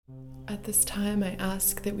At this time, I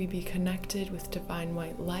ask that we be connected with divine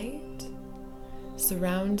white light,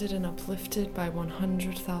 surrounded and uplifted by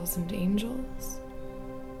 100,000 angels.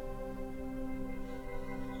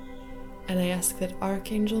 And I ask that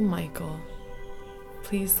Archangel Michael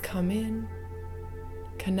please come in,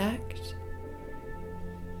 connect,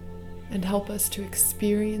 and help us to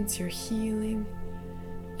experience your healing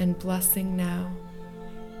and blessing now.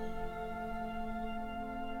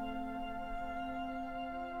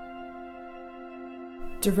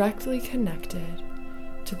 Directly connected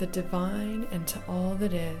to the divine and to all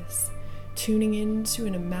that is, tuning into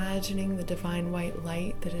and imagining the divine white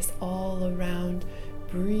light that is all around,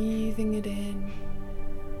 breathing it in.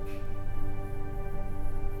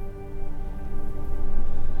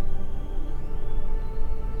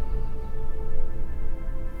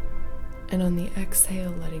 And on the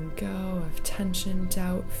exhale, letting go of tension,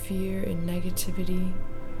 doubt, fear, and negativity.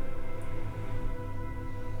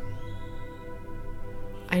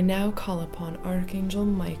 I now call upon Archangel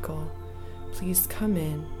Michael. Please come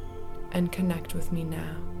in and connect with me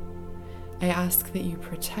now. I ask that you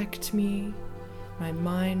protect me, my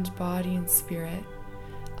mind, body, and spirit,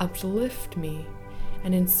 uplift me,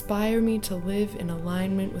 and inspire me to live in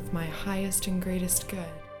alignment with my highest and greatest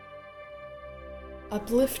good.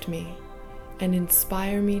 Uplift me and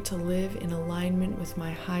inspire me to live in alignment with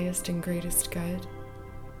my highest and greatest good.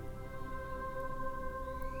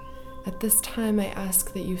 At this time, I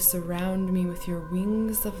ask that you surround me with your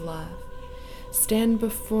wings of love. Stand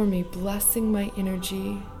before me, blessing my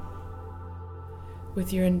energy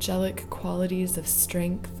with your angelic qualities of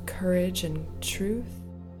strength, courage, and truth.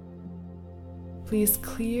 Please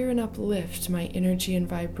clear and uplift my energy and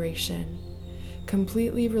vibration,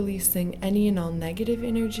 completely releasing any and all negative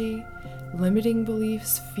energy, limiting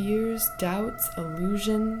beliefs, fears, doubts,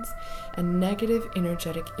 illusions, and negative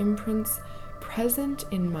energetic imprints present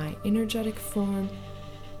in my energetic form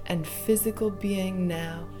and physical being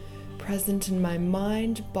now, present in my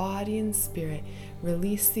mind, body, and spirit.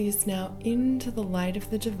 Release these now into the light of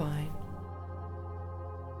the divine.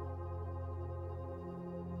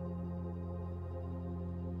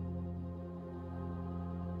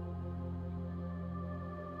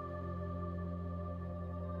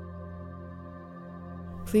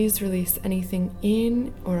 Please release anything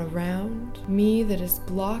in or around me that is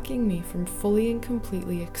blocking me from fully and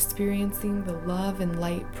completely experiencing the love and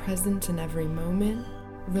light present in every moment.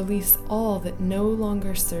 Release all that no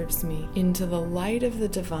longer serves me into the light of the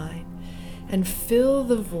divine, and fill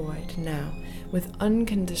the void now with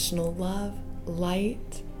unconditional love,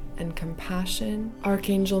 light, and compassion.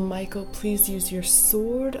 Archangel Michael, please use your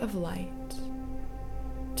sword of light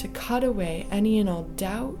to cut away any and all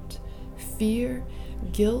doubt, fear,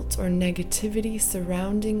 guilt, or negativity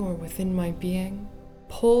surrounding or within my being.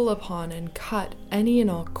 Pull upon and cut any and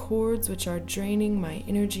all cords which are draining my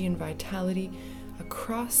energy and vitality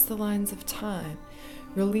across the lines of time,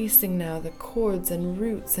 releasing now the cords and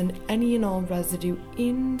roots and any and all residue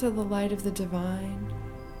into the light of the divine.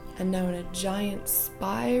 And now in a giant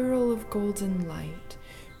spiral of golden light,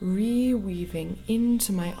 reweaving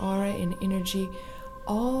into my aura and energy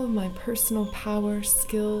all of my personal power,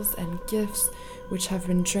 skills, and gifts which have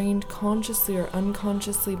been drained consciously or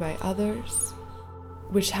unconsciously by others,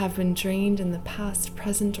 which have been drained in the past,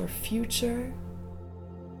 present, or future.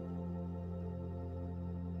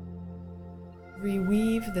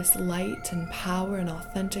 Reweave this light and power and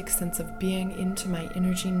authentic sense of being into my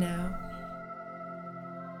energy now.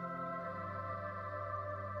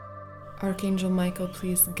 Archangel Michael,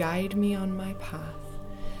 please guide me on my path.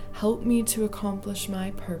 Help me to accomplish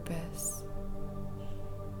my purpose.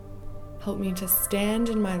 Help me to stand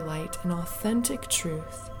in my light and authentic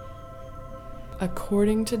truth,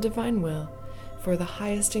 according to divine will, for the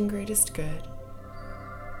highest and greatest good.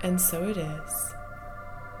 And so it is.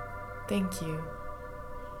 Thank you.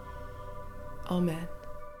 Amen.